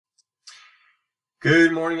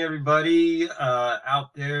Good morning, everybody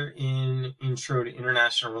out there in Intro to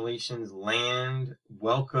International Relations land.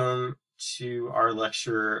 Welcome to our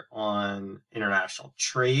lecture on international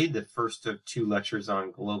trade, the first of two lectures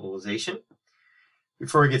on globalization.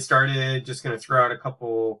 Before we get started, just going to throw out a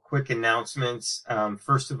couple quick announcements.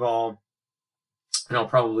 First of all, and I'll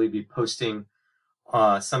probably be posting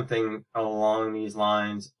something along these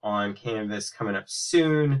lines on Canvas coming up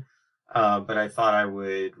soon. But I thought I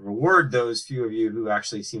would reward those few of you who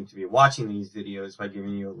actually seem to be watching these videos by giving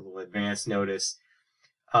you a little advance notice.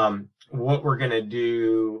 What we're going to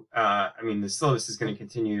do, the syllabus is going to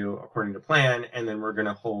continue according to plan, and then we're going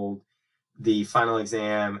to hold the final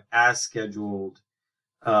exam as scheduled.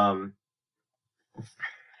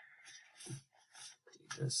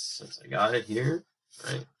 Since I got it here,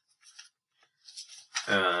 right?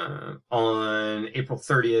 On April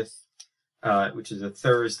 30th. Which is a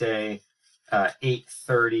Thursday,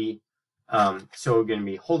 8:30. So we're going to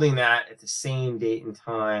be holding that at the same date and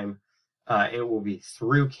time. It will be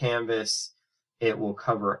through Canvas. It will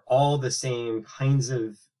cover all the same kinds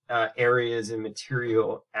of areas and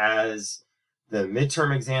material as the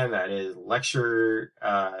midterm exam, that is lecture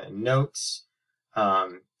notes.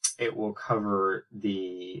 It will cover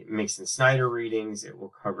the Mix and Snyder readings. It will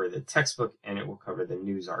cover the textbook, and it will cover the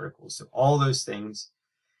news articles. So all those things.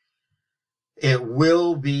 It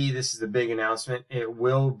will be, this is the big announcement, it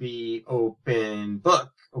will be open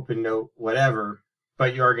book, open note, whatever,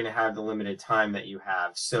 but you are going to have the limited time that you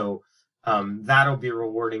have. So that'll be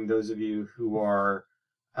rewarding those of you who are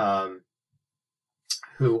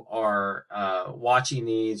watching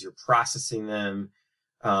these, you're processing them,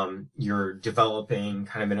 you're developing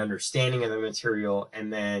kind of an understanding of the material,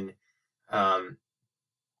 and then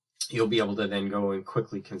you'll be able to then go and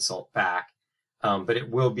quickly consult back. But it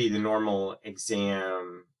will be the normal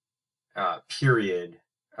exam period,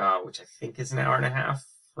 which I think is an hour and a half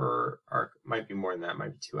or might be more than that,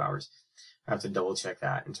 might be 2 hours. I have to double check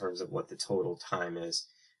that in terms of what the total time is.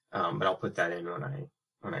 But I'll put that in when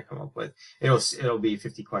I come up with. It'll be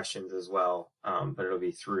 50 questions as well, but it'll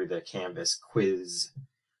be through the Canvas quiz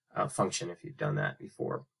function if you've done that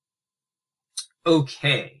before.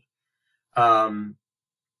 Okay.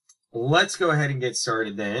 Let's go ahead and get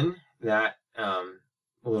started then. That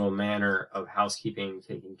a little manner of housekeeping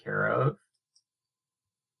taken care of.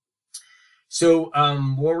 So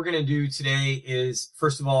what we're going to do today is,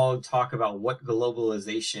 first of all, talk about what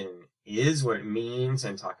globalization is, what it means,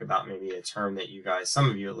 and talk about maybe a term that you guys, some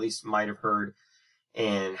of you at least, might have heard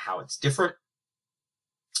and how it's different.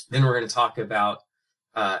 Then we're going to talk about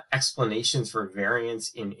explanations for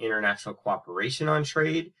variance in international cooperation on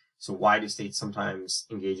trade. So why do states sometimes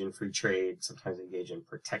engage in free trade, sometimes engage in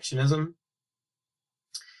protectionism?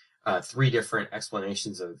 3 different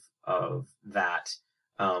explanations of that.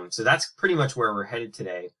 So that's pretty much where we're headed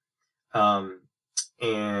today. And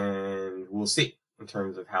we'll see in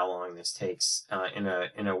terms of how long this takes. In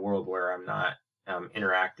a world where I'm not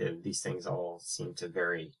interactive, these things all seem to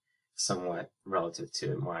vary somewhat relative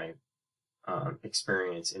to my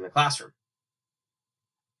experience in the classroom.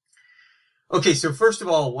 Okay, so first of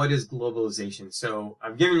all, what is globalization? So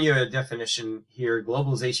I've given you a definition here.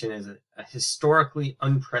 Globalization is a historically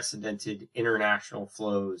unprecedented international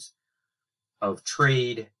flows of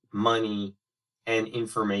trade, money, and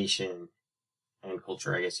information and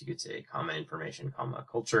culture. I guess you could say comma information, comma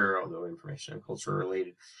culture, although information and culture are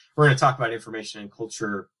related. We're going to talk about information and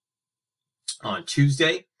culture on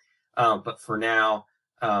Tuesday, but for now,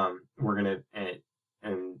 we're going to...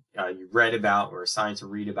 you read about, or assigned to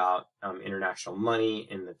read about international money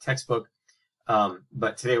in the textbook.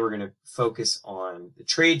 But today we're going to focus on the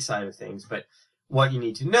trade side of things. But what you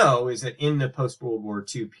need to know is that in the post-World War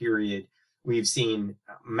II period, we've seen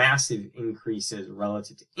massive increases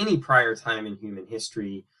relative to any prior time in human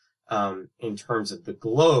history in terms of the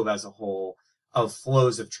globe as a whole of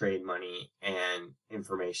flows of trade, money, and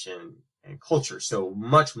information and culture. So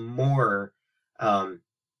much more.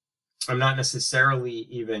 I'm not necessarily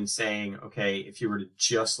even saying, okay, if you were to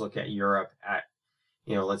just look at Europe at,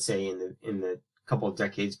 let's say in the couple of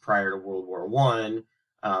decades prior to World War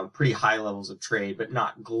I, pretty high levels of trade, but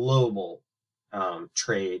not global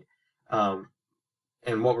trade. And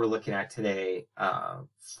what we're looking at today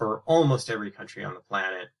for almost every country on the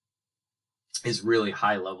planet is really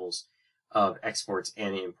high levels of exports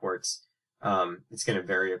and imports. It's going to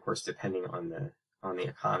vary, of course, depending on the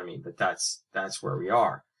economy, but that's where we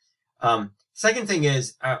are. Second thing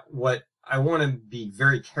is, what I want to be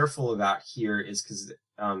very careful about here is because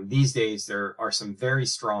these days there are some very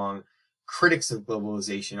strong critics of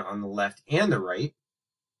globalization on the left and the right.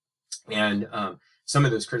 And some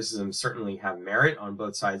of those criticisms certainly have merit on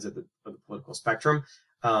both sides of the political political spectrum.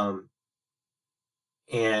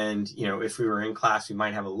 And, you know, if we were in class, we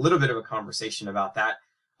might have a little bit of a conversation about that.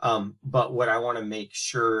 But what I want to make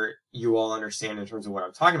sure you all understand in terms of what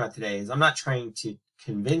I'm talking about today is I'm not trying to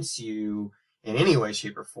convince you in any way,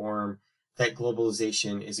 shape, or form that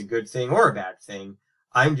globalization is a good thing or a bad thing.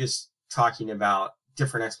 I'm just talking about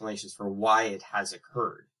different explanations for why it has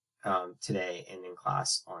occurred today and in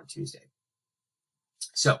class on Tuesday.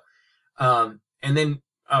 So, and then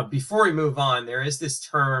before we move on, there is this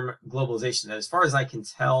term globalization that, as far as I can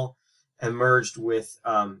tell, emerged with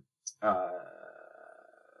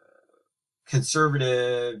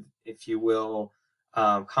conservative, if you will,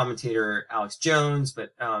 commentator Alex Jones,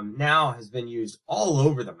 but now has been used all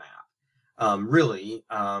over the map. Really,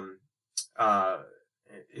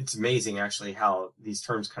 it's amazing actually how these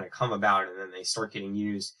terms kind of come about and then they start getting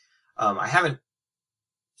used. I haven't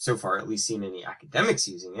so far at least seen any academics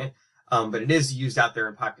using it, but it is used out there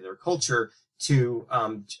in popular culture to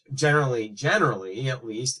generally at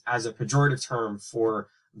least as a pejorative term for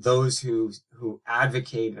those who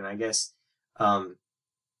advocate, and I guess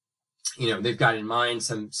you know, they've got in mind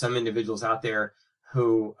some individuals out there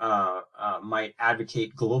who might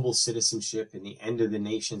advocate global citizenship and the end of the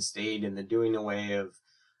nation state and the doing away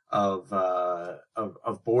of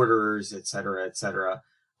borders, et cetera, et cetera.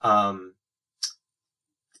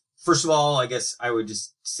 First of all, I guess I would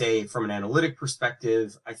just say from an analytic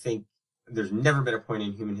perspective, I think there's never been a point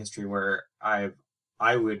in human history where I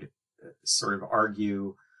would sort of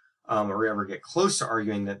argue or ever get close to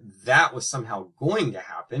arguing that that was somehow going to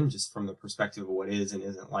happen, just from the perspective of what is and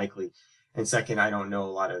isn't likely. And second, I don't know a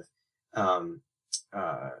lot of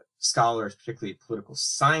scholars, particularly political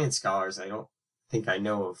science scholars. I don't think I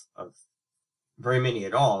know of very many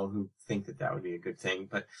at all who think that that would be a good thing.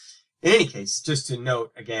 But in any case, just to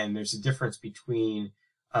note, again, there's a difference between,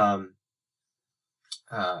 and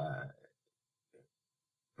the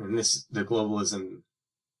globalism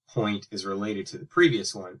point is related to the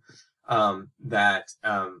previous one, that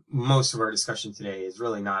most of our discussion today is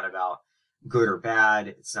really not about good or bad.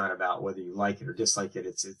 It's not about whether you like it or dislike it.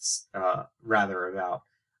 It's rather about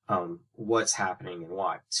what's happening and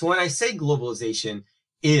why. So when I say globalization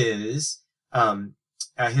is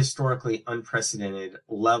historically unprecedented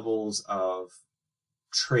levels of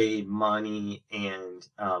trade, money, and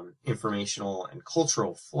informational and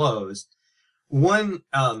cultural flows, one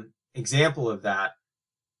example of that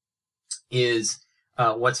is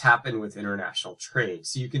what's happened with international trade.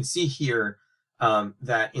 So you can see here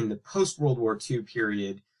that in the post-World War II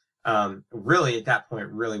period, really at that point,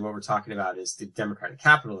 really what we're talking about is the democratic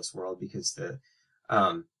capitalist world, because the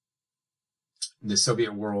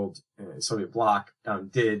Soviet world, Soviet bloc,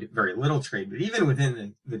 did very little trade. But even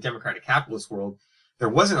within the democratic capitalist world, there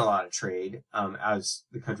wasn't a lot of trade as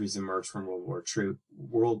the countries emerged from World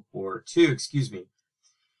War II, excuse me.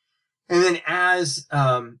 And then as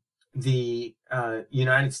the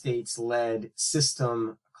United States-led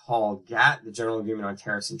system called GATT, the General Agreement on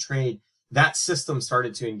Tariffs and Trade, that system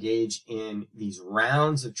started to engage in these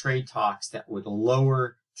rounds of trade talks that would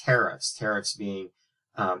lower tariffs being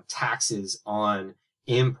taxes on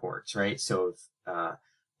imports, right? So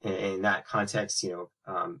in that context, you know,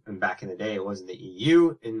 and back in the day, it wasn't the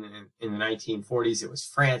EU. In the 1940s, it was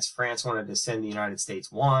France. France wanted to send the United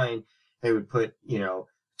States wine. They would put, you know,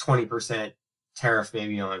 20% tariff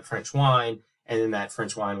maybe on French wine, and then that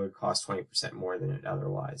French wine would cost 20% more than it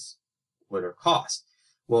otherwise would have cost.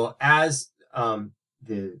 Well, as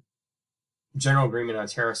the General Agreement on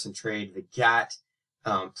Tariffs and Trade, the GATT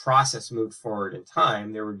process moved forward in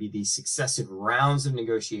time, there would be these successive rounds of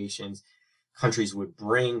negotiations. Countries would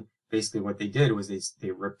bring, basically what they did was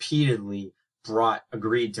they repeatedly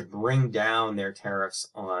agreed to bring down their tariffs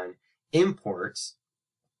on imports,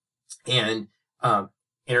 and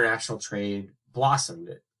international trade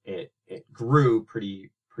blossomed. It grew pretty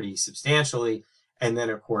substantially. And then,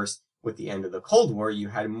 of course, with the end of the Cold War, you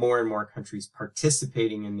had more and more countries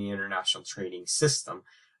participating in the international trading system,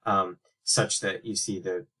 such that you see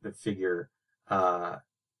the figure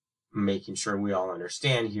making sure we all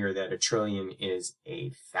understand here that $1 trillion is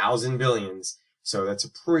 1,000 billions. So that's a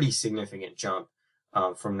pretty significant jump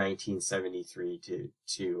from 1973 to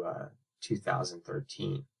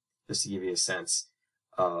 2013, just to give you a sense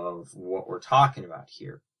of what we're talking about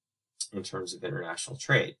here in terms of international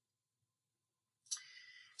trade.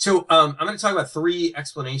 So I'm going to talk about 3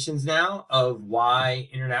 explanations now of why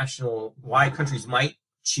countries might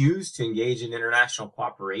choose to engage in international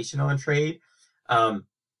cooperation on trade.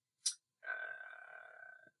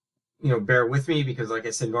 You know, bear with me because, like I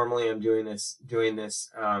said, normally I'm doing this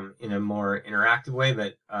in a more interactive way,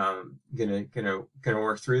 but gonna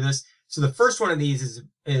work through this. So the first one of these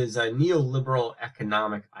is neoliberal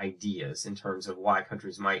economic ideas in terms of why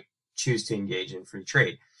countries might choose to engage in free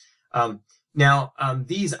trade.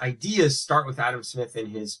 These ideas start with Adam Smith in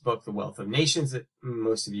his book, The Wealth of Nations, that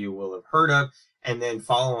most of you will have heard of, and then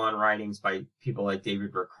follow-on writings by people like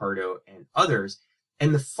David Ricardo and others.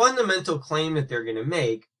 And the fundamental claim that they're going to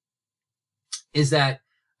make is that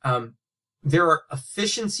there are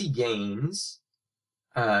efficiency gains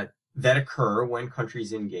that occur when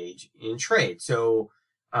countries engage in trade. So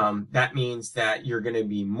that means that you're going to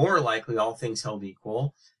be more likely, all things held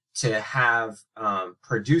equal, to have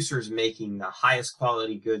producers making the highest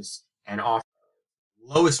quality goods and offer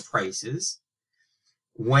lowest prices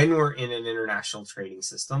when we're in an international trading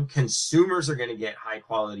system. Consumers are going to get high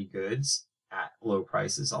quality goods at low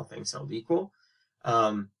prices, all things held equal,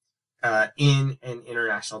 in an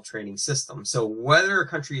international trading system. So whether a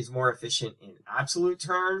country is more efficient in absolute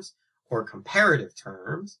terms or comparative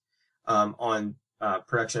terms on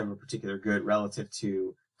production of a particular good relative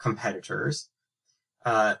to competitors,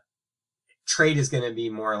 trade is going to be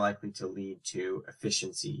more likely to lead to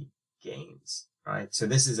efficiency gains, right? So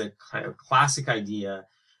this is a kind of classic idea.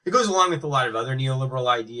 It goes along with a lot of other neoliberal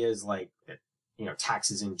ideas, like that,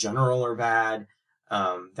 taxes in general are bad,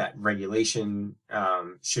 that regulation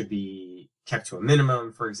should be kept to a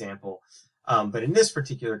minimum, for example. But in this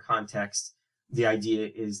particular context, the idea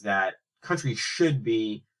is that countries should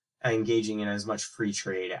be engaging in as much free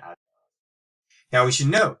trade as. Now, we should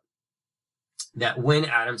note that when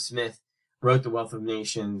Adam Smith wrote The Wealth of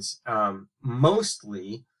Nations,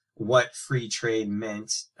 mostly what free trade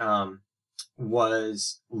meant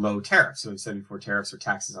was low tariffs. So he said before, tariffs or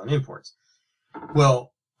taxes on imports.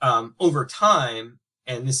 Well, over time,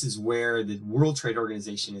 and this is where the World Trade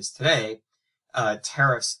Organization is today,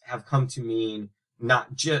 tariffs have come to mean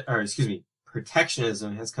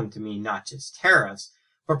protectionism has come to mean not just tariffs,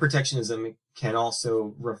 but protectionism can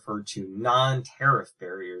also refer to non-tariff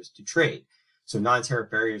barriers to trade. So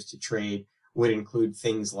non-tariff barriers to trade would include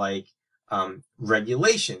things like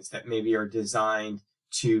regulations that maybe are designed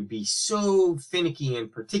to be so finicky in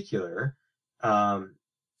particular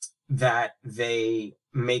that they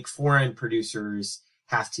make foreign producers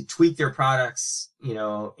have to tweak their products,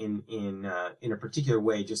 in a particular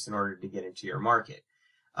way just in order to get into your market.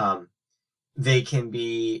 They can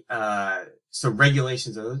be so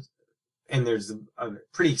regulations, and there's a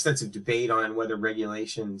pretty extensive debate on whether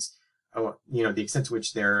regulations, the extent to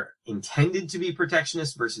which they're intended to be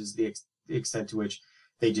protectionist versus the extent to which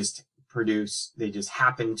they just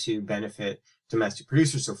happen to benefit domestic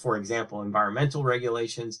producers. So, for example, environmental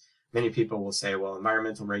regulations, many people will say, well,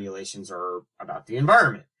 environmental regulations are about the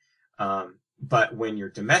environment. But when your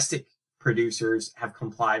domestic producers have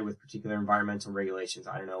complied with particular environmental regulations,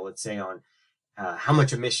 I don't know, let's say on how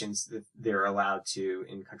much emissions that they're allowed to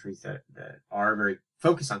in countries that are very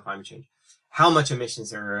focused on climate change, how much emissions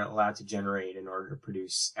they're allowed to generate in order to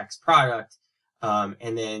produce X product.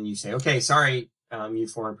 And then you say, okay, sorry, you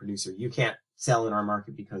foreign producer, you can't sell in our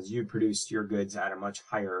market because you produced your goods at a much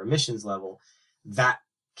higher emissions level. That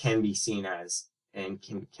can be seen as, and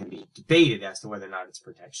can be debated as to whether or not it's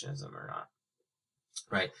protectionism or not,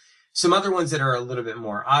 right? Some other ones that are a little bit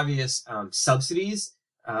more obvious, subsidies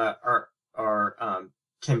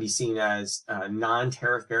can be seen as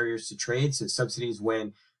non-tariff barriers to trade. So subsidies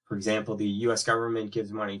when, for example, the U.S. government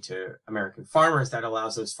gives money to American farmers, that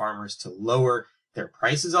allows those farmers to lower their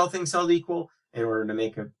prices, all things held equal, in order to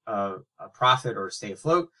make a profit or stay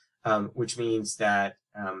afloat, which means that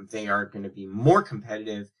they are going to be more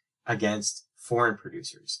competitive against foreign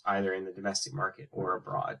producers, either in the domestic market or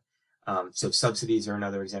abroad. So subsidies are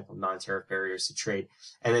another example of non-tariff barriers to trade.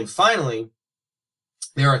 And then finally,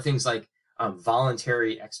 there are things like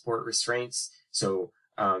voluntary export restraints. So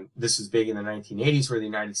this was big in the 1980s, where the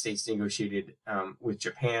United States negotiated with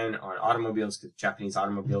Japan on automobiles, because Japanese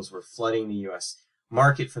automobiles were flooding the U.S.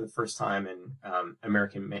 market for the first time, and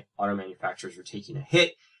American auto manufacturers were taking a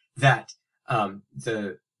hit. That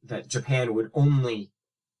Japan would only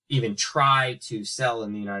even try to sell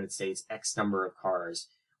in the United States X number of cars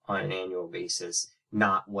on an annual basis,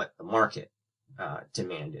 not what the market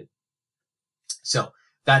demanded. So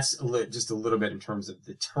that's just a little bit in terms of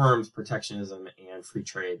the terms protectionism and free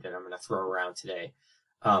trade that I'm going to throw around today.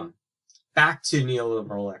 Back to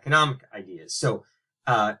neoliberal economic ideas. So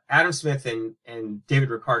Adam Smith and David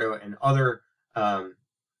Ricardo and other, I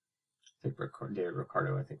think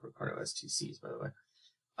Ricardo has two C's, by the way.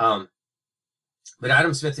 But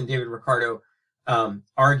Adam Smith and David Ricardo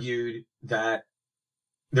argued that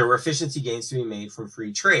there were efficiency gains to be made from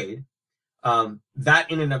free trade. That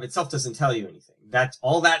in and of itself doesn't tell you anything.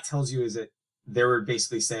 All that tells you is that they were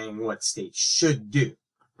basically saying what states should do,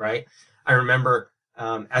 right? I remember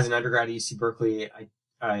as an undergrad at UC Berkeley,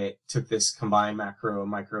 I took this combined macro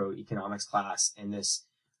and microeconomics class, and this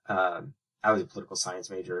I was a political science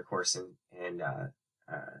major, of course, and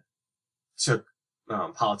took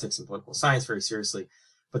politics and political science very seriously.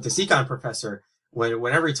 But this econ professor,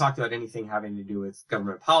 whenever he talked about anything having to do with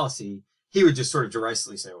government policy, he would just sort of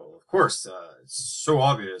derisively say, well, of course, it's so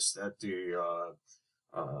obvious that the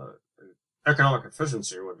economic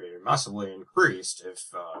efficiency would be massively increased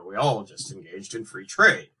if we all just engaged in free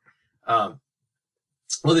trade.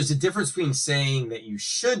 Well, there's a difference between saying that you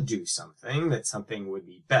should do something, that something would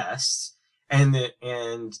be best, and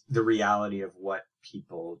the reality of what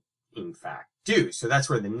people in fact do. So that's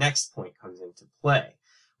where the next point comes into play,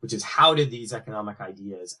 which is how did these economic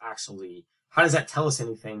ideas actually, how does that tell us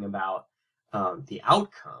anything about the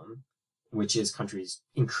outcome, which is countries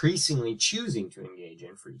increasingly choosing to engage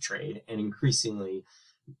in free trade and increasingly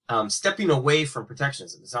stepping away from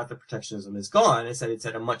protectionism. It's not that protectionism is gone, it's that it's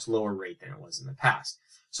at a much lower rate than it was in the past.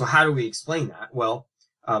 So how do we explain that? Well,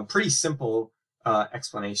 pretty simple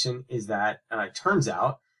explanation is that it turns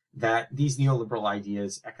out that these neoliberal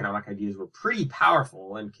ideas, economic ideas, were pretty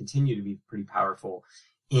powerful and continue to be pretty powerful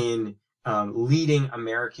in leading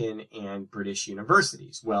American and British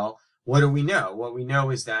universities. Well, what do we know? What we know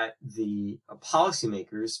is that the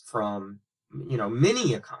policymakers from,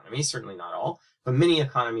 many economies, certainly not all, but many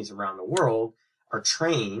economies around the world are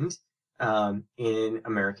trained in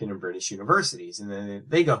American and British universities. And then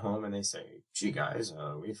they go home and they say, gee, guys,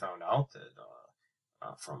 we found out that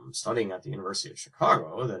from studying at the University of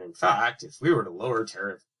Chicago that, in fact, if we were to lower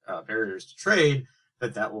tariff barriers to trade,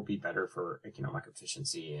 that will be better for economic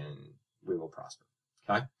efficiency and we will prosper.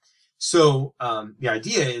 Okay? So the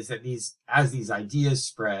idea is that as these ideas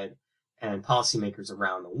spread and policymakers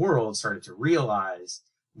around the world started to realize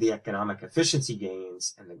the economic efficiency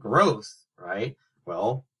gains and the growth, right?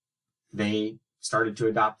 Well, they started to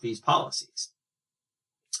adopt these policies.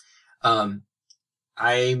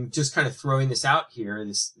 I'm just kind of throwing this out here.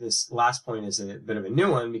 This last point is a bit of a new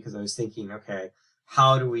one because I was thinking, okay,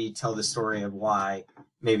 how do we tell the story of why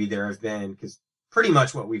maybe there have been, because pretty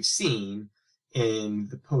much what we've seen in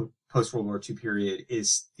the post-World War II period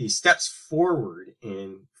is these steps forward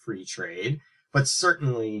in free trade, but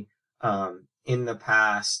certainly in the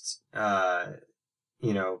past,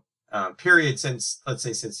 period since, let's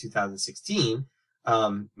say, since 2016,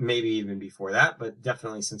 maybe even before that, but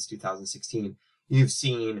definitely since 2016, you've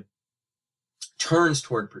seen turns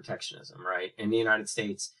toward protectionism, right? In the United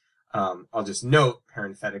States, I'll just note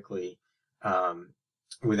parenthetically,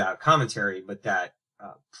 without commentary, but that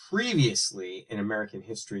previously in American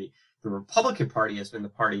history, the Republican Party has been the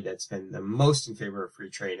party that's been the most in favor of free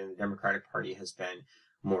trade, and the Democratic Party has been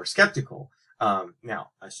more skeptical. Now,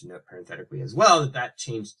 I should note parenthetically as well that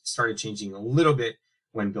started changing a little bit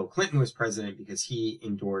when Bill Clinton was president because he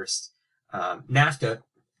endorsed NAFTA.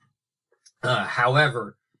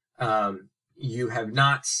 However, you have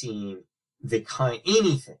not seen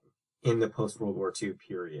anything in the post-World War II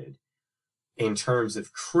period in terms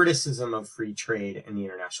of criticism of free trade and the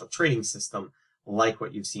international trading system like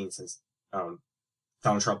what you've seen since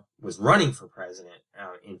Donald Trump was running for president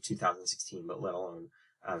in 2016, but let alone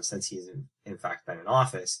since he's in fact been in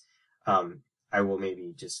office. I will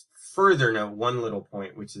maybe just further note one little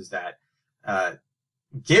point, which is that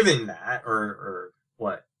given that,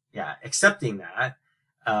 accepting that,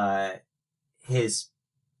 his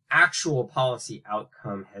actual policy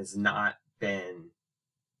outcome has not been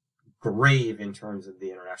grave in terms of the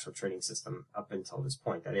international trading system up until this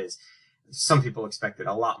point. That is, some people expected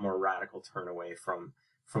a lot more radical turn away from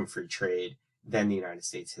free trade than the United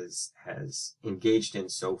States has engaged in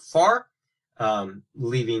so far.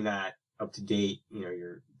 Leaving that up to date,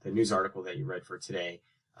 the news article that you read for today,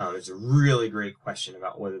 there's a really great question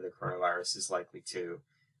about whether the coronavirus is likely to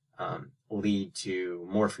lead to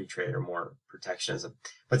more free trade or more protectionism.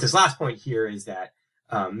 But this last point here is that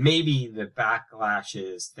maybe the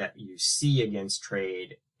backlashes that you see against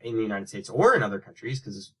trade in the United States or in other countries,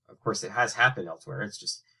 because of course it has happened elsewhere, it's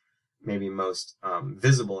just maybe most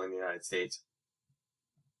visible in the United States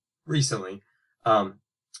recently,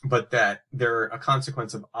 but that they're a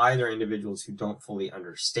consequence of either individuals who don't fully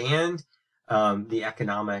understand the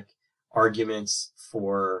economic arguments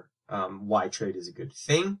for why trade is a good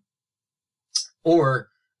thing, or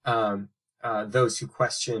those who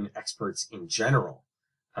question experts in general.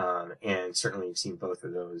 And certainly you've seen both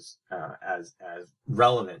of those as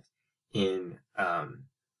relevant in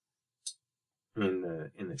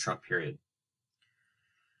the Trump period.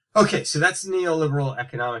 Okay, so that's neoliberal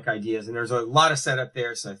economic ideas, and there's a lot of setup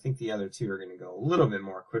there, so I think the other two are going to go a little bit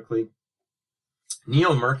more quickly.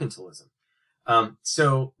 Neo-mercantilism.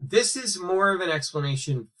 So this is more of an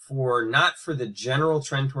explanation for not for the general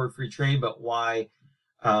trend toward free trade, but why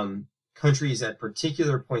countries at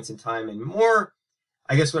particular points in time, and more,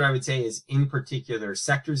 I guess what I would say is in particular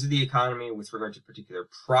sectors of the economy with regard to particular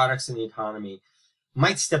products in the economy,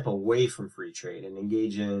 might step away from free trade and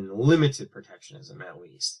engage in limited protectionism at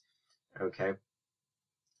least. Okay.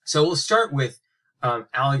 So we'll start with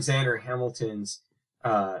Alexander Hamilton's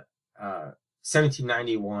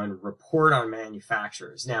 1791 report on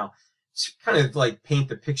manufacturers. Now, kind of like paint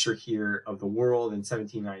the picture here of the world in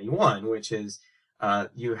 1791, which is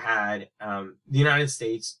you had the United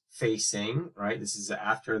States facing, right? This is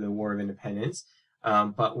after the War of Independence,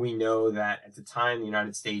 but we know that at the time the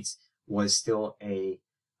United States was still a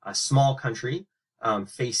small country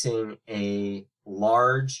facing a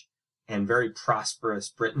large and very prosperous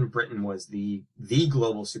Britain. Britain was the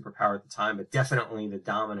global superpower at the time, but definitely the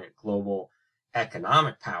dominant global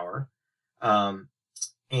economic power.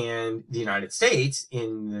 And the United States,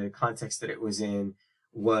 in the context that it was in,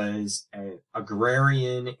 was an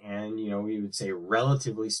agrarian and, we would say,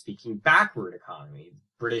 relatively speaking, backward economy. The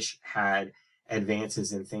British had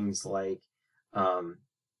advances in things like,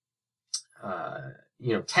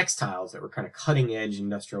 textiles that were kind of cutting edge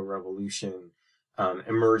industrial revolution,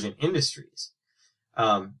 emergent industries.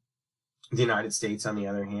 The United States, on the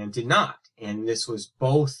other hand, did not. And this was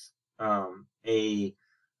both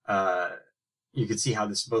you could see how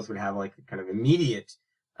this both would have like a kind of immediate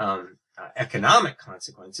economic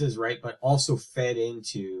consequences, right? But also fed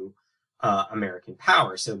into American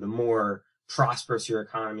power. So the more prosperous your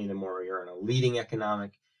economy, the more you're in a leading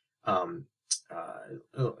economic,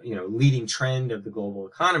 leading trend of the global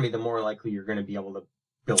economy, the more likely you're going to be able to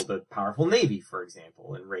build a powerful navy, for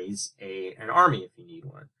example, and raise an army if you need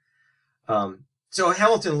one. So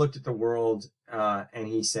Hamilton looked at the world and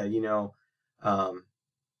he said,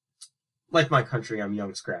 like my country, I'm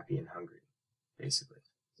young, scrappy, and hungry, basically.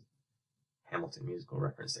 Hamilton musical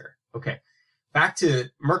reference there. Okay, back to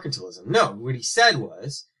mercantilism. No, what he said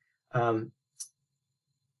was the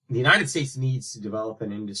United States needs to develop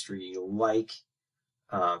an industry like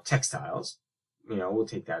textiles. We'll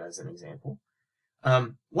take that as an example.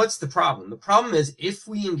 What's the problem? The problem is if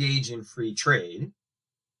we engage in free trade,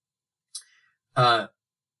 our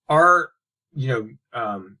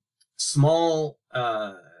small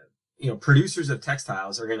producers of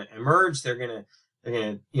textiles are going to emerge. They're going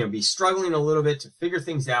to be struggling a little bit to figure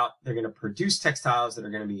things out. They're going to produce textiles that are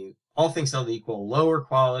going to be, all things held equal, lower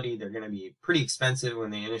quality. They're going to be pretty expensive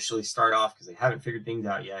when they initially start off because they haven't figured things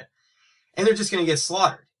out yet. And they're just going to get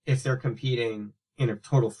slaughtered if they're competing in a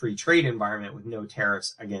total free trade environment with no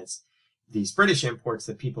tariffs against these British imports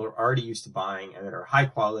that people are already used to buying and that are high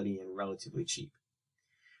quality and relatively cheap.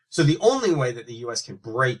 So the only way that the U.S. can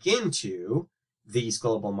break into these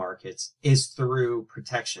global markets is through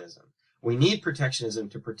protectionism. We need protectionism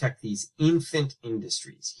to protect these infant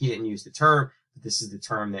industries. He didn't use the term, but this is the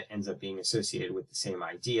term that ends up being associated with the same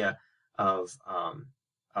idea of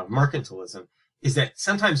mercantilism, is that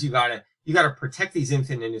sometimes you gotta protect these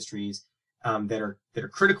infant industries that are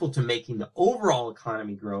critical to making the overall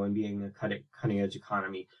economy grow and being a cutting edge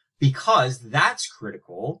economy, because that's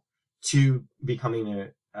critical to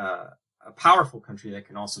becoming a powerful country that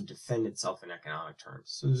can also defend itself in economic terms.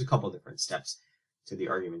 So there's a couple of different steps to the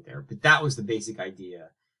argument there, but that was the basic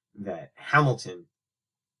idea that Hamilton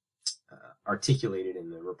articulated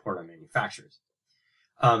in the report on manufacturers.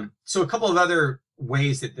 So a couple of other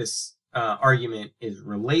ways that this argument is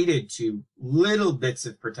related to little bits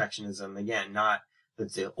of protectionism. Again, not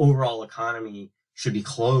that the overall economy should be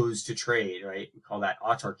closed to trade, right? We call that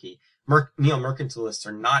autarky. Neo-mercantilists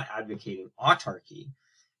are not advocating autarky,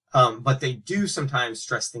 but they do sometimes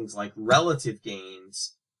stress things like relative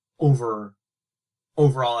gains over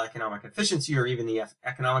overall economic efficiency, or even the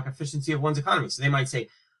economic efficiency of one's economy. So they might say,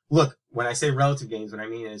 look, when I say relative gains, what I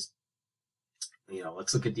mean is,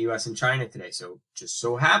 let's look at the U.S. and China today. So just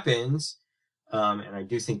so happens, and I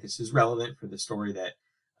do think this is relevant for the story that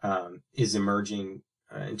is emerging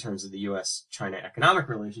in terms of the U.S.-China economic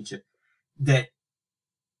relationship, that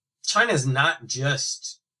China is not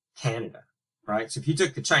just Canada, right? So if you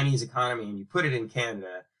took the Chinese economy and you put it in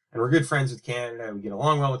Canada, and we're good friends with Canada, we get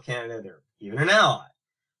along well with Canada, they're even an ally,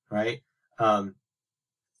 right?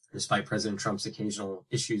 Despite President Trump's occasional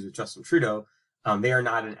issues with Justin Trudeau, they are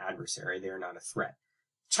not an adversary. They are not a threat.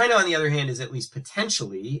 China, on the other hand, is at least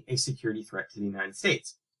potentially a security threat to the United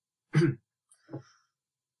States.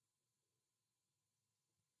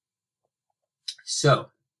 So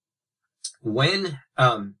when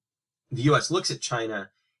the U.S. looks at China,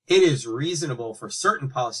 it is reasonable for certain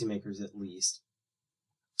policymakers, at least,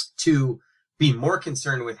 to be more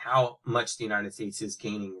concerned with how much the United States is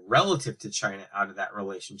gaining relative to China out of that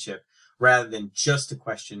relationship, rather than just a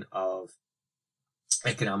question of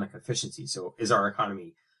economic efficiency. So is our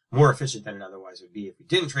economy more efficient than it otherwise would be if we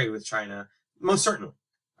didn't trade with China? Most certainly.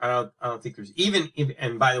 I don't think there's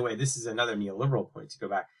and by the way, this is another neoliberal point to go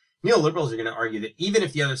back. Neoliberals are going to argue that even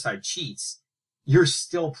if the other side cheats, you're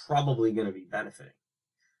still probably going to be benefiting.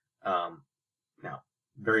 Now,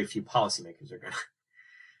 very few policymakers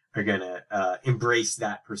are going to embrace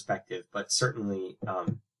that perspective, but certainly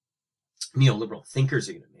neoliberal thinkers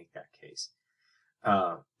are going to make that case.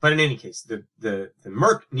 But in any case, the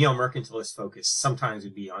neo-mercantilist focus sometimes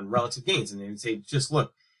would be on relative gains, and they would say, just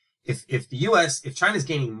look, if China's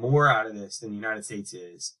gaining more out of this than the United States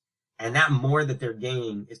is, and that more that they're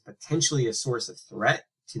gaining is potentially a source of threat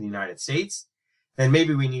to the United States, then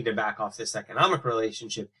maybe we need to back off this economic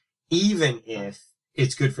relationship, even if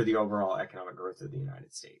it's good for the overall economic growth of the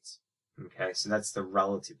United States. Okay, so that's the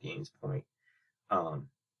relative gains point.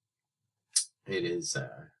 It is,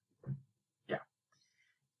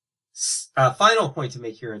 final point to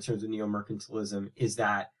make here in terms of neo-mercantilism is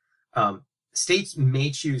that states may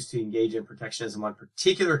choose to engage in protectionism on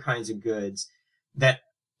particular kinds of goods that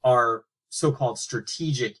are so-called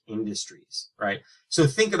strategic industries, right? So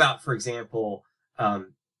think about, for example,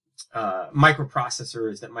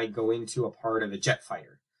 microprocessors that might go into a part of a jet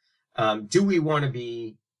fighter. Do we want to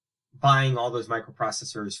be buying all those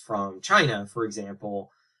microprocessors from China, for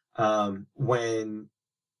example, when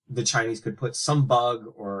the Chinese could put some bug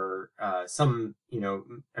or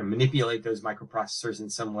manipulate those microprocessors in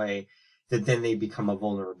some way that then they become a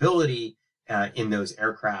vulnerability in those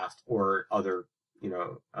aircraft or other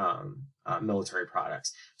military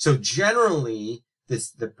products. So generally,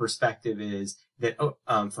 the perspective is that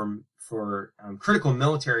for critical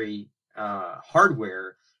military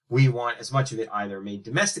hardware, we want as much of it either made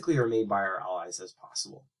domestically or made by our allies as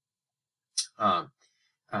possible.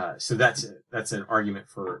 So that's an argument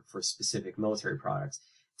for specific military products.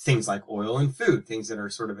 Things like oil and food, things that are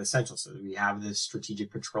sort of essential. So we have this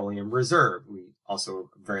strategic petroleum reserve. We also are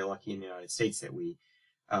very lucky in the United States that we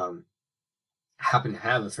happen to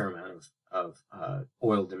have a fair amount of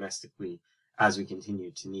oil domestically as we continue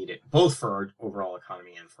to need it, both for our overall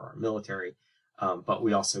economy and for our military. But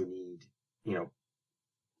we also need, in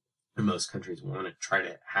most countries, we want to try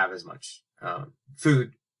to have as much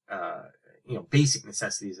food, basic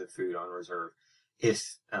necessities of food on reserve,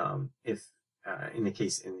 if in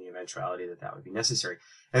the eventuality that would be necessary.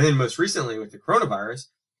 And then most recently with the coronavirus,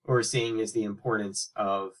 what we're seeing is the importance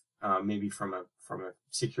of maybe from a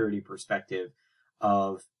security perspective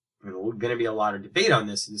of, going to be a lot of debate on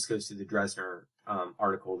this, and this goes to the Dresner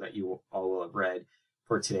article that you all will have read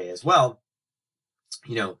for today as well.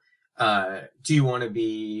 Do you want to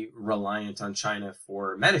be reliant on China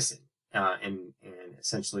for medicine? And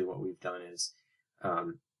essentially what we've done is,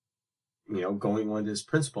 going on this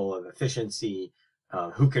principle of efficiency,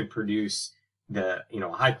 who can produce the,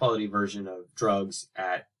 high quality version of drugs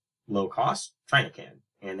at low cost? China can,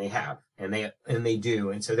 and they have, and they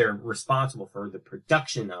do. And so they're responsible for the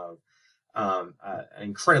production of an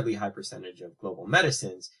incredibly high percentage of global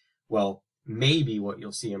medicines. Well, maybe what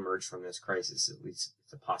you'll see emerge from this crisis, at least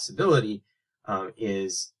it's a possibility,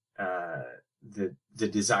 is the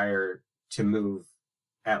desire to move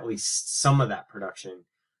at least some of that production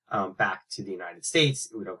back to the United States.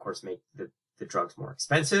 It would, of course, make the drugs more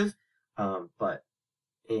expensive, but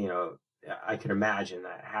I could imagine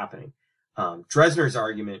that happening. Dresner's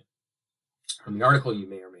argument from the article, you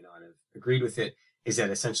may or may not have agreed with it, is that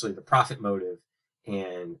essentially the profit motive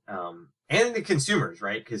and the consumers,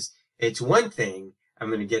 right? Because it's one thing, I'm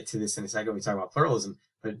going to get to this in a second when we talk about pluralism,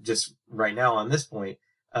 but just right now on this point,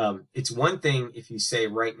 it's one thing if you say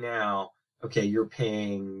right now, okay, you're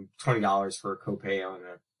paying $20 for a copay on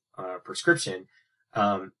a prescription,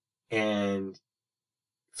 and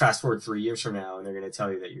fast forward 3 years from now, and they're going to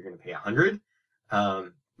tell you that you're going to pay $100.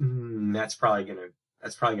 That's probably going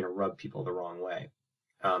to rub people the wrong way.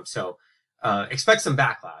 So expect some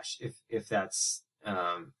backlash if that's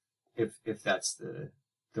the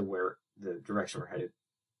direction we're headed.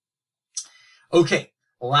 Okay.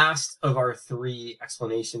 Last of our three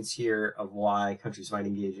explanations here of why countries might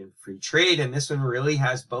engage in free trade, and this one really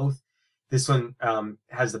has both. This one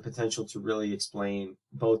has the potential to really explain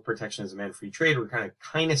both protectionism and free trade. We're kind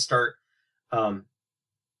of start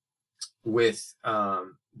with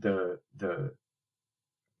the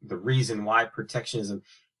reason why protectionism.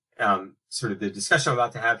 Sort of the discussion I'm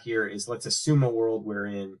about to have here is, let's assume a world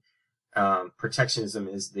wherein protectionism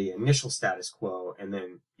is the initial status quo, and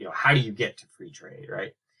then how do you get to free trade,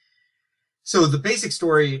 right? So the basic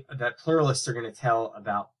story that pluralists are going to tell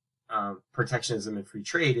about protectionism and free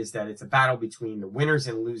trade is that it's a battle between the winners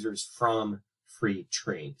and losers from free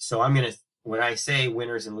trade. So when I say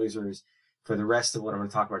winners and losers, for the rest of what I'm going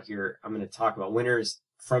to talk about here, I'm going to talk about winners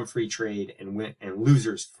from free trade and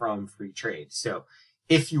losers from free trade. So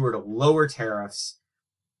if you were to lower tariffs,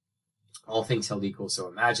 all things held equal, so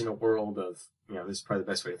imagine a world of, this is probably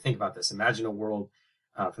the best way to think about this. Imagine a world,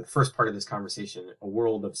 for the first part of this conversation, a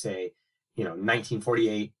world of, say,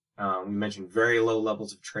 1948. We mentioned very low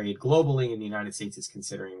levels of trade globally, and the United States is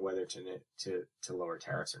considering whether to lower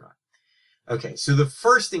tariffs or not. Okay, so the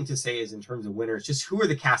first thing to say is, in terms of winners, just who are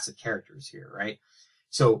the cast of characters here, right?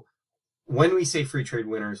 So when we say free trade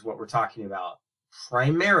winners, what we're talking about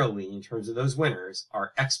primarily in terms of those winners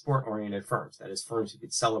are export-oriented firms, that is, firms who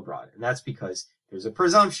could sell abroad. And that's because there's a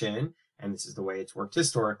presumption, and this is the way it's worked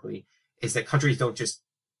historically, is that countries don't just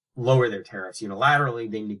lower their tariffs unilaterally,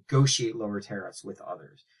 they negotiate lower tariffs with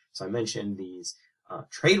others. So I mentioned these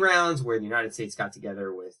trade rounds where the United States got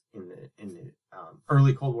together with, in the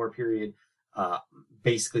early Cold War period,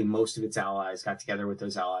 basically most of its allies got together with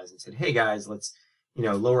those allies and said, hey guys, let's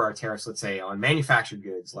lower our tariffs, let's say on manufactured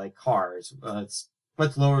goods like cars. Let's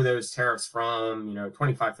lower those tariffs from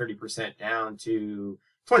 25-30% down to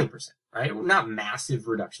 20%, right? Not massive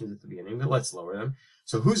reductions at the beginning, but let's lower them.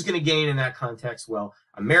 So who's going to gain in that context? Well,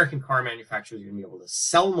 American car manufacturers are going to be able to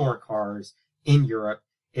sell more cars in Europe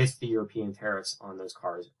if the European tariffs on those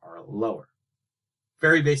cars are lower.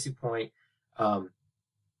 Very basic point.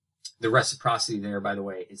 The reciprocity there, by the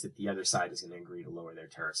way, is that the other side is going to agree to lower their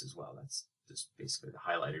tariffs as well. That's just basically the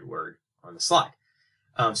highlighted word on the slide.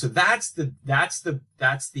 So that's the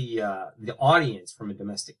audience from a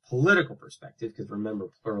domestic political perspective, because remember,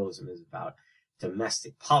 pluralism is about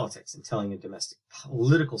domestic politics and telling a domestic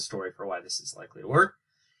political story for why this is likely to work.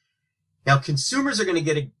 Now, consumers are going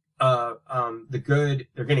to get the good.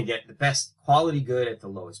 They're going to get the best quality good at the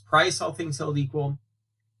lowest price, all things held equal,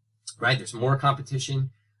 right? There's more competition,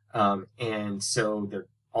 and so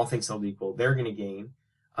all things held equal, they're going to gain.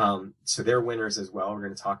 So they're winners as well. We're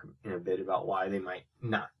going to talk in a bit about why they might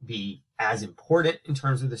not be as important in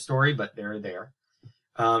terms of the story, but they're there.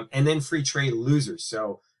 And then free trade losers.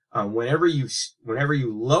 So whenever you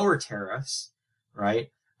lower tariffs,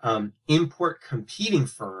 right, import competing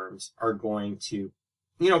firms are going to,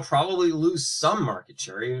 probably lose some market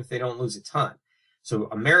share, even if they don't lose a ton. So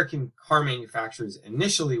American car manufacturers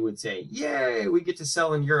initially would say, yay, we get to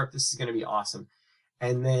sell in Europe. This is going to be awesome.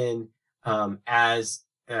 And then as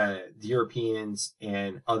the Europeans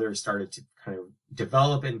and others started to kind of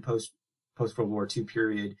develop in post-World War II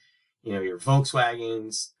period, your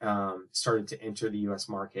Volkswagens started to enter the U.S.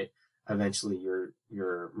 market. Eventually,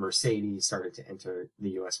 your Mercedes started to enter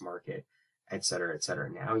the U.S. market, et cetera, et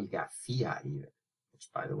cetera. Now you got Fiat even, which,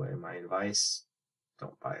 by the way, my advice,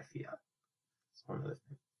 don't buy a Fiat. It's one of the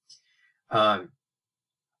things.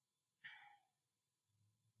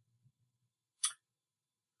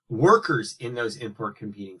 Workers in those import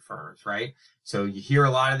competing firms, right? So you hear a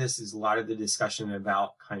lot of this is a lot of the discussion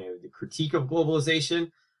about kind of the critique of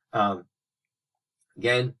globalization.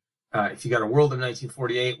 Again, if you got a world of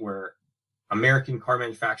 1948 where American car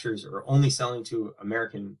manufacturers are only selling to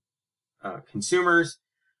American consumers,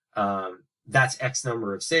 that's X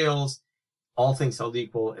number of sales. All things held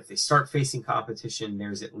equal, if they start facing competition,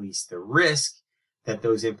 there's at least the risk that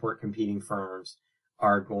those import competing firms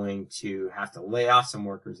are going to have to lay off some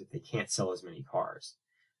workers if they can't sell as many cars,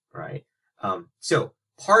 right? So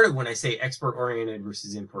part of when I say export-oriented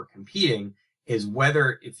versus import competing is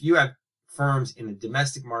whether if you have firms in the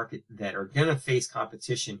domestic market that are going to face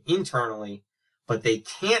competition internally, but they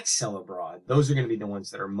can't sell abroad, those are going to be the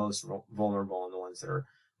ones that are most vulnerable and the ones that are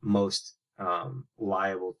most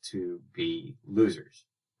liable to be losers,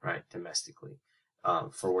 right, domestically,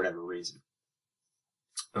 for whatever reason.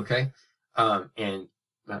 Okay? And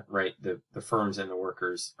right, the firms and the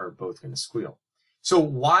workers are both going to squeal. So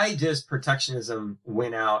why does protectionism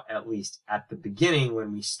win out, at least at the beginning,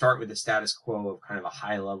 when we start with the status quo of kind of a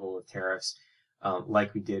high level of tariffs,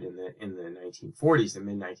 like we did in the 1940s, the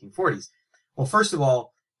mid 1940s? Well, first of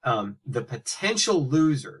all, the potential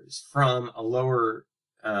losers from a lower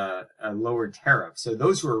tariff. So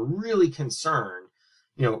those who are really concerned,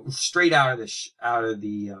 straight out of the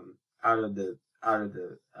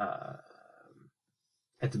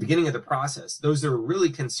at the beginning of the process, those that are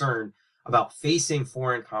really concerned about facing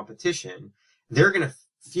foreign competition, they're going to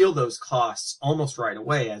feel those costs almost right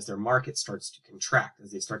away as their market starts to contract,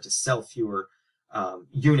 as they start to sell fewer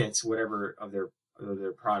units, whatever of their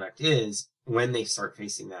product is, when they start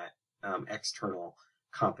facing that external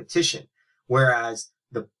competition. Whereas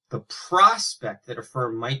the prospect that a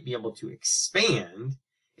firm might be able to expand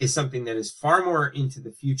is something that is far more into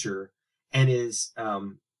the future and is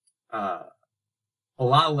a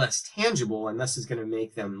lot less tangible, and thus is going to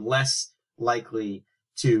make them less likely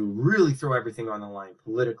to really throw everything on the line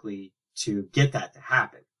politically to get that to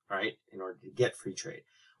happen, right, in order to get free trade.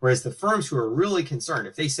 Whereas the firms who are really concerned,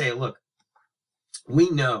 if they say, look, we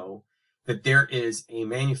know that there is a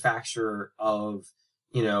manufacturer of,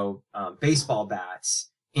 baseball bats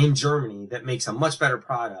in Germany that makes a much better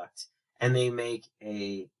product, and they make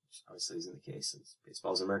obviously isn't the case since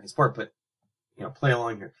baseball is an American sport, but, play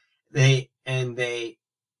along here. Beer,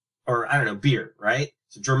 right?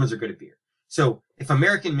 So Germans are good at beer. So if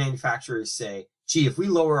American manufacturers say, gee, if we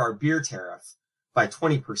lower our beer tariff by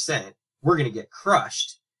 20%, we're going to get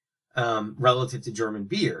crushed relative to German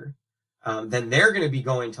beer, then they're going to be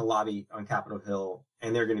going to lobby on Capitol Hill,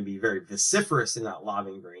 and they're going to be very vociferous in that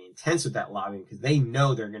lobbying, very intense with that lobbying, because they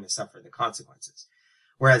know they're going to suffer the consequences.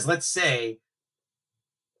 Whereas let's say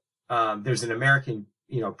there's an American,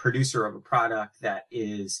 producer of a product that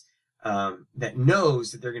is that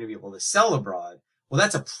knows that they're going to be able to sell abroad. Well,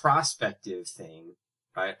 that's a prospective thing,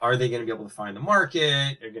 right? Are they going to be able to find the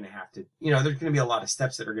market? They're going to have to, there's going to be a lot of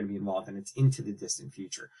steps that are going to be involved, and it's into the distant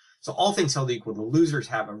future. So all things held equal, the losers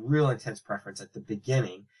have a real intense preference at the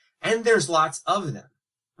beginning, and there's lots of them,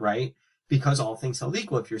 right? Because all things held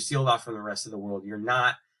equal, if you're sealed off from the rest of the world, you're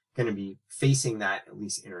not going to be facing that, at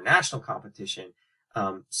least international competition.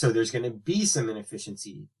 So there's going to be some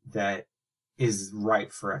inefficiency that is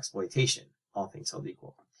ripe for exploitation, all things held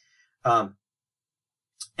equal.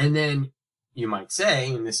 And then you might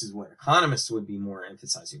say, and this is what economists would be more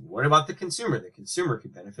emphasizing, what about the consumer? The consumer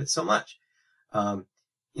could benefit so much. And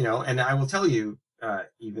I will tell you,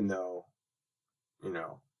 even though,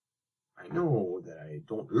 I know that I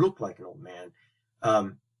don't look like an old man,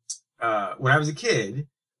 when I was a kid,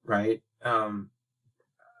 right,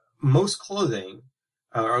 most clothing,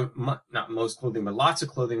 not most clothing, but lots of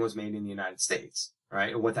clothing was made in the United States,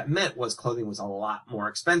 right? And what that meant was clothing was a lot more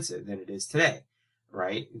expensive than it is today,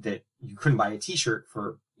 right? That you couldn't buy a t-shirt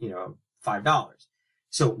for, $5.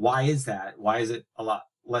 So why is that? Why is it a lot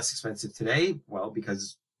less expensive today? Well,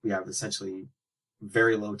 because we have essentially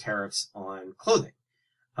very low tariffs on clothing.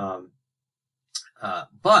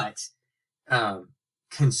 But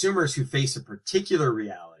consumers who face a particular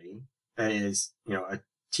reality, that is, a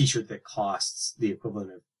t-shirt that costs the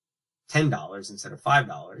equivalent of $10 instead of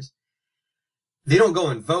 $5, they don't go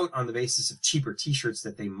and vote on the basis of cheaper t-shirts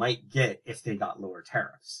that they might get if they got lower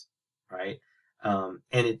tariffs, right? And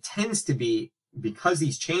it tends to be, because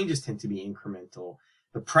these changes tend to be incremental,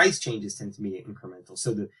 the price changes tend to be incremental.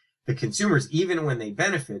 So the consumers, even when they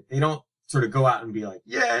benefit, they don't sort of go out and be like,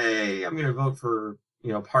 yay, I'm going to vote for,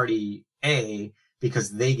 party A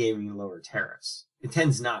because they gave me lower tariffs. It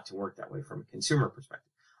tends not to work that way from a consumer perspective.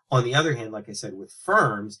 On the other hand, like I said, with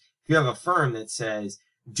firms, if you have a firm that says,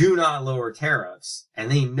 do not lower tariffs,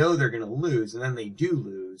 and they know they're going to lose, and then they do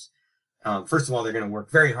lose, first of all, they're going to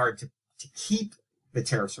work very hard to keep the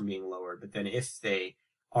tariffs from being lowered. But then if they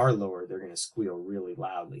are lowered, they're going to squeal really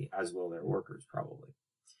loudly, as will their workers probably.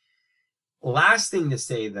 Last thing to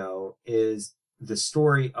say, though, is the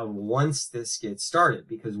story of once this gets started.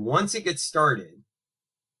 Because once it gets started,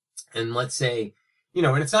 and let's say,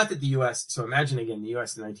 and it's not that the U.S., so imagine again the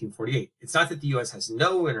U.S. in 1948. It's not that the U.S. has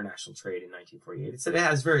no international trade in 1948. It's that it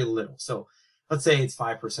has very little. So let's say it's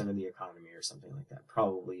 5% of the economy or something like that,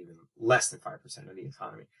 probably even less than 5% of the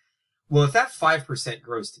economy. Well, if that 5%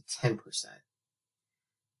 grows to 10%,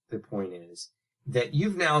 the point is that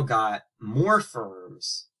you've now got more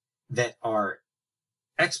firms that are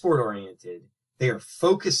export-oriented. They are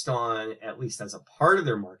focused on, at least as a part of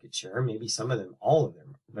their market share, maybe some of them, all of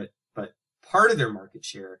them, but part of their market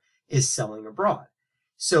share is selling abroad.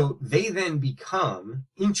 So they then become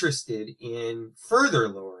interested in further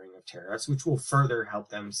lowering of tariffs, which will further help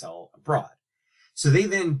them sell abroad. So they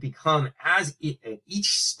then become, at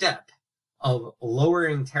each step of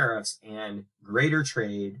lowering tariffs and greater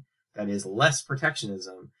trade, that is less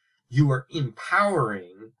protectionism, you are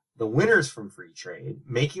empowering the winners from free trade,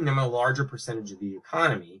 making them a larger percentage of the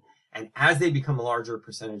economy. And as they become a larger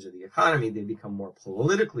percentage of the economy, they become more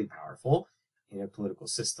politically powerful in a political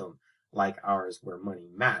system like ours where money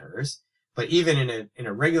matters. But even in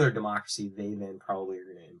a regular democracy, they then probably are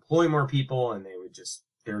going to employ more people, and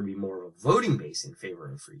there would be more of a voting base in favor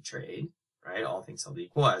of free trade, right? All things held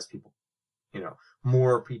equal, as people,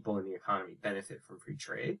 more people in the economy benefit from free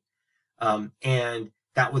trade. And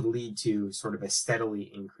that would lead to sort of a steadily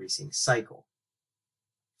increasing cycle.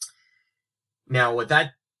 Now, what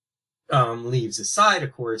that leaves aside,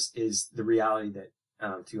 of course, is the reality that,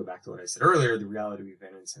 to go back to what I said earlier, the reality we've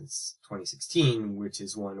been in since 2016, which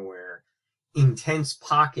is one where intense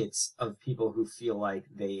pockets of people who feel like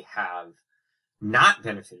they have not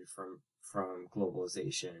benefited from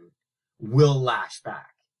globalization will lash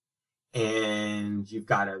back. And you've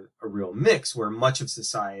got a real mix where much of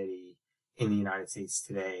society in the United States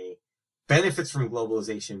today benefits from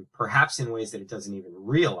globalization, perhaps in ways that it doesn't even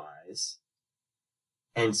realize.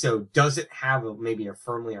 And so does it have maybe a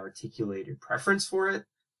firmly articulated preference for it?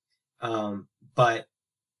 But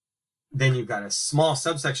then you've got a small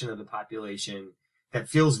subsection of the population that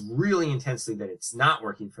feels really intensely that it's not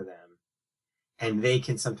working for them. And they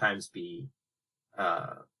can sometimes be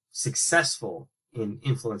successful in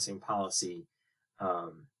influencing policy,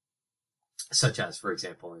 such as, for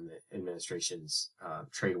example, in the administration's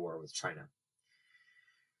trade war with China.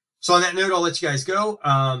 So on that note, I'll let you guys go.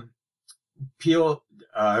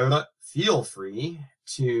 Feel free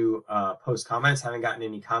to post comments. Haven't gotten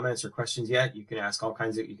any comments or questions yet. You can ask all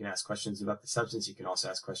kinds of, you can ask questions about the substance. You can also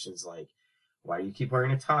ask questions like, why do you keep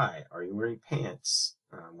wearing a tie? Are you wearing pants?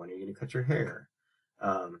 When are you going to cut your hair?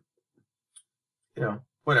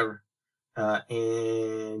 Whatever.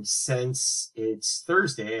 And since it's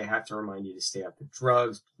Thursday, I have to remind you to stay off the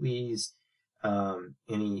drugs, please.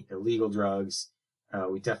 Any illegal drugs,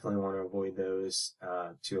 we definitely want to avoid those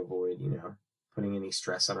to avoid, putting any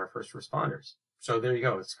stress on our first responders. So there you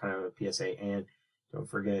go. It's kind of a PSA. And don't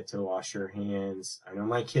forget to wash your hands. I know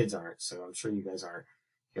my kids aren't, so I'm sure you guys aren't.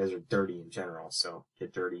 You guys are dirty in general, so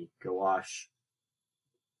get dirty. Go wash.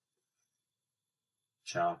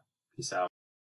 Ciao. Peace out.